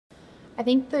I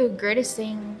think the greatest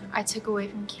thing I took away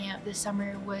from camp this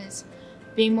summer was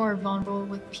being more vulnerable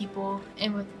with people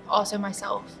and with also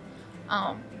myself.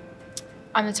 Um,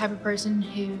 I'm the type of person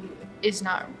who is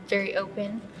not very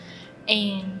open,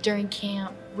 and during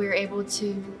camp we were able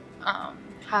to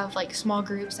have like small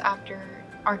groups after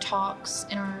our talks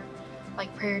in our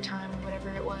like prayer time or whatever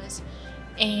it was,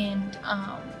 and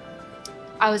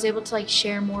I was able to like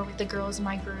share more with the girls in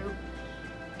my group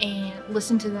and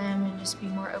listen to them and just be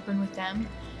more open with them.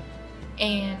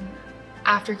 And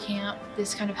after camp,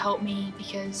 this kind of helped me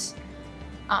because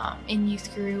in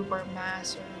youth group or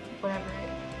mass or whatever,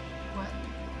 what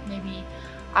maybe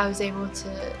I was able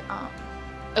to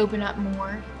open up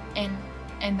more, and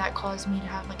that caused me to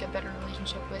have like a better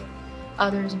relationship with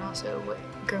others and also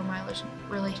grow my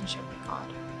relationship with God.